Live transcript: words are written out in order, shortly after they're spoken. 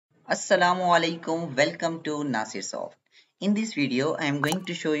Assalamu alaikum, welcome to Nasir Soft. In this video, I am going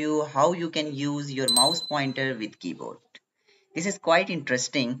to show you how you can use your mouse pointer with keyboard. This is quite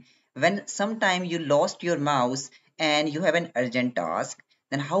interesting. When sometime you lost your mouse and you have an urgent task,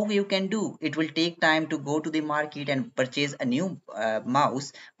 then how you can do? It will take time to go to the market and purchase a new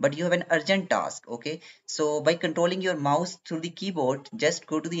mouse, but you have an urgent task, okay? So by controlling your mouse through the keyboard, just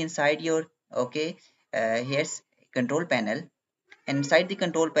go to the inside your, okay, here's control panel. And inside the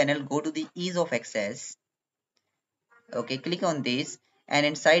control panel, go to the ease of access. Okay, click on this, and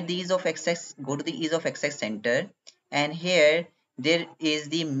inside the ease of access, go to the ease of access center, and here there is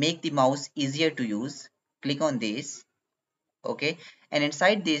the make the mouse easier to use. Click on this. Okay, and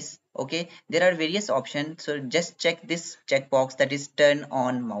inside this, okay, there are various options, so just check this checkbox, that is turn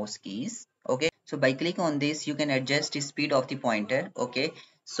on mouse keys. Okay, so by click on this, you can adjust the speed of the pointer. Okay,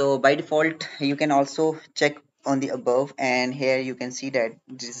 so by default you can also check on the above, and here you can see that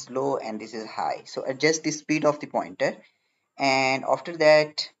this is low and this is high, so adjust the speed of the pointer. And after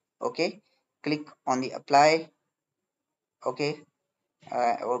that, okay, click on the apply. Okay,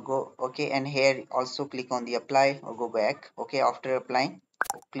 or go, okay, and here also click on the apply or go back. Okay, after applying,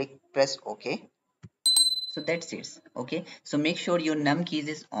 click press OK. So that's it. Okay, so make sure your num keys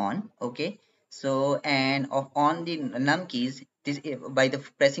is on. Okay, so and of on the num keys, this by the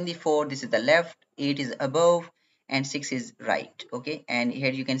pressing the 4, this is the left, 8 is above, and 6 is right. Okay, and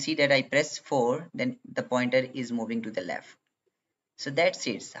here you can see that I press 4, then the pointer is moving to the left. So that's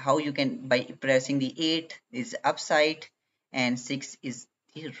it, how you can, by pressing the 8 is upside and 6 is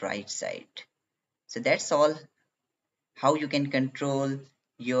the right side. So that's all, how you can control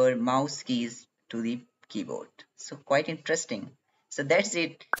your mouse keys to the keyboard. So quite interesting. So that's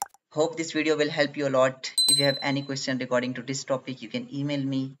it. Hope this video will help you a lot. If you have any question regarding to this topic, you can email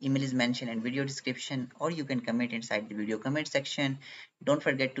me. Email is mentioned in video description, or you can comment inside the video comment section. Don't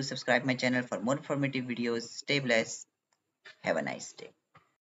forget to subscribe my channel for more informative videos. Stay blessed. Have a nice day.